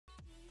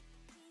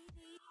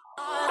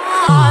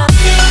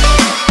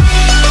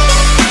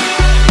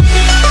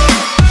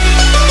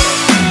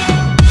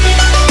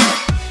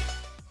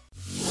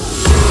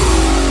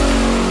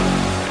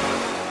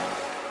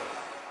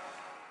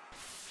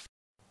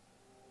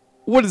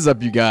What is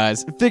up, you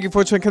guys?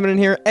 Vicky420 coming in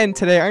here, and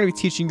today I'm going to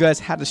be teaching you guys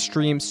how to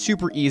stream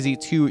super easy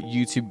to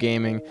YouTube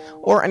gaming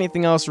or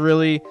anything else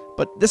really,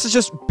 but this is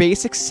just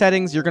basic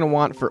settings you're going to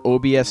want for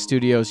OBS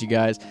Studios, you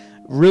guys.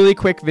 Really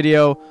quick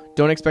video,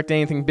 don't expect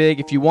anything big.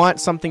 If you want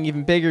something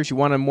even bigger, if you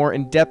want a more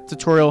in-depth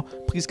tutorial,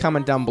 please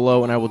comment down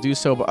below and I will do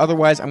so, but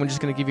otherwise I'm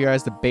just going to give you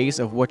guys the base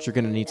of what you're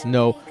going to need to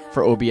know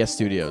for OBS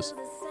Studios.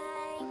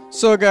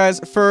 So guys,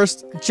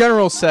 first,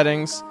 general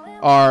settings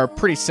are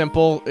pretty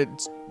simple.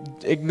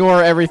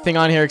 Ignore everything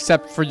on here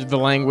except for the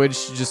language.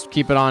 Just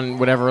keep it on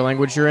whatever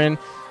language you're in.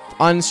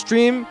 On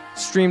stream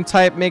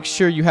type, make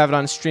sure you have it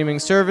on streaming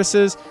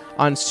services.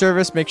 On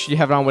service, make sure you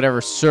have it on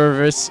whatever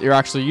service you're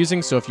actually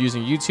using. So if you're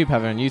using YouTube,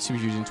 have it on YouTube.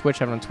 If you're using Twitch,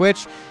 have it on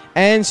Twitch.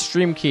 And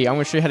stream key. I'm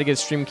going to show you how to get a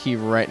stream key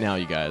right now,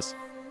 you guys.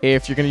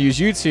 If you're going to use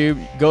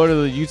YouTube, go to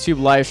the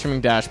YouTube live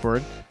streaming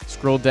dashboard.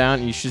 Scroll down,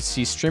 and you should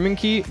see streaming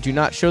key. Do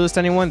not show this to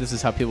anyone. This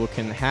is how people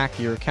can hack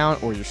your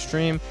account or your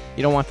stream.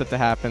 You don't want that to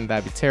happen.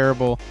 That'd be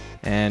terrible.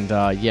 And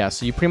yeah,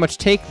 so you pretty much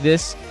take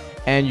this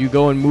and you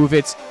go and move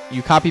it.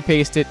 You copy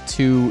paste it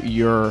to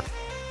your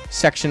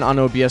section on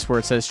OBS where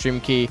it says stream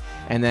key,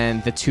 and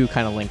then the two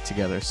kind of link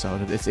together. So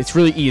it's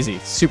really easy.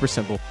 It's super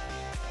simple.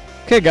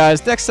 Okay,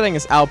 guys, next setting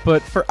is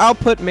output. For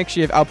output, make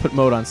sure you have output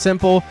mode on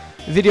simple.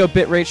 Video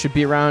bitrate should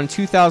be around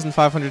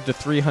 2,500 to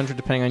 300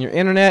 depending on your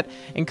internet.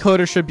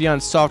 Encoder should be on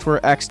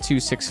software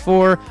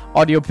X264.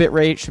 Audio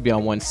bitrate should be on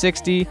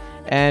 160.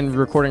 And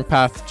recording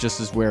path just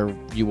is where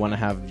you want to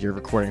have your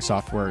recording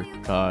software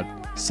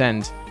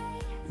send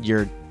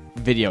your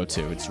video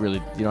to. It's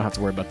really, you don't have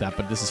to worry about that,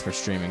 but this is for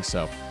streaming.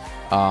 So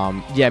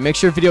yeah, make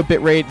sure video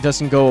bitrate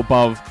doesn't go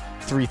above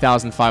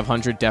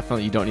 3,500.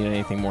 Definitely, you don't need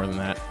anything more than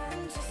that.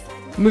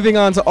 Moving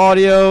on to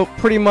audio,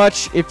 pretty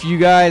much if you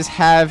guys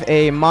have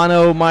a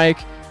mono mic,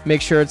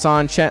 make sure it's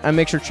on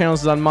make sure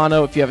channels is on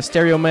mono. If you have a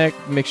stereo mic,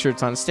 make sure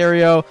it's on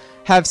stereo.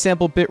 Have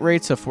sample bit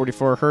rates of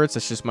 44 Hz.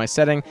 That's just my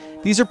setting.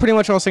 These are pretty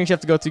much all things you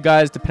have to go through,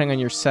 guys, depending on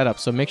your setup.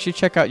 So make sure you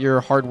check out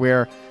your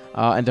hardware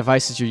and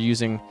devices you're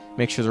using.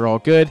 Make sure they're all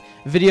good.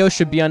 Video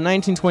should be on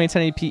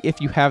 1920 1080p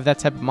if you have that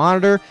type of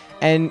monitor.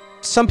 And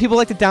some people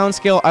like to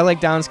downscale. I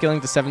like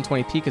downscaling to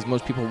 720p because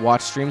most people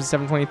watch streams at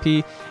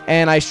 720p.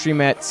 And I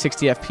stream at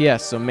 60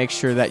 FPS. So make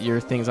sure that your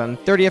thing's on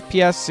 30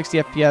 FPS,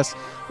 60 FPS,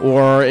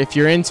 or if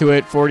you're into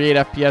it, 48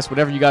 FPS,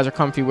 whatever you guys are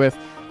comfy with.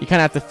 You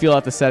kind of have to feel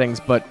out the settings,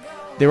 but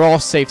they're all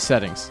safe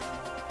settings.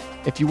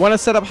 If you want to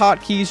set up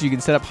hotkeys, you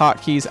can set up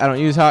hotkeys. I don't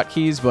use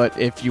hotkeys, but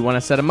if you want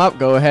to set them up,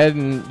 go ahead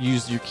and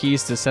use your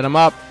keys to set them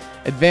up.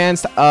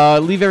 Advanced,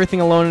 leave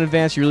everything alone in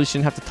advanced. You really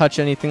shouldn't have to touch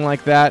anything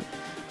like that.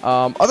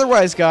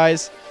 Otherwise,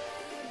 guys,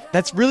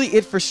 that's really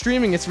it for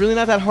streaming. It's really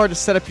not that hard to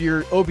set up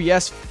your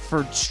OBS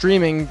for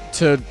streaming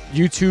to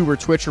YouTube or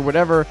Twitch or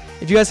whatever.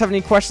 If you guys have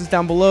any questions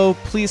down below,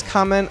 please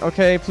comment,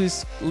 okay?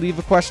 Please leave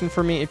a question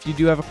for me if you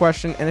do have a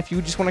question. And if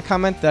you just want to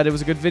comment that it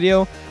was a good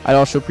video, I'd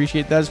also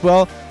appreciate that as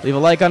well. Leave a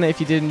like on it if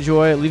you did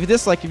enjoy it. Leave a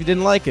dislike if you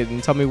didn't like it,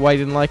 and tell me why you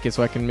didn't like it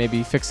so I can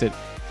maybe fix it.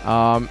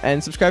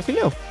 And subscribe if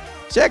you're new.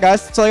 So yeah,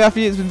 guys, that's all I got for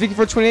you. It's been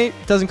Vicky420. It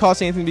doesn't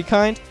cost anything to be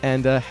kind,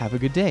 and have a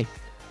good day.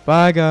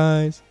 Bye,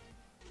 guys.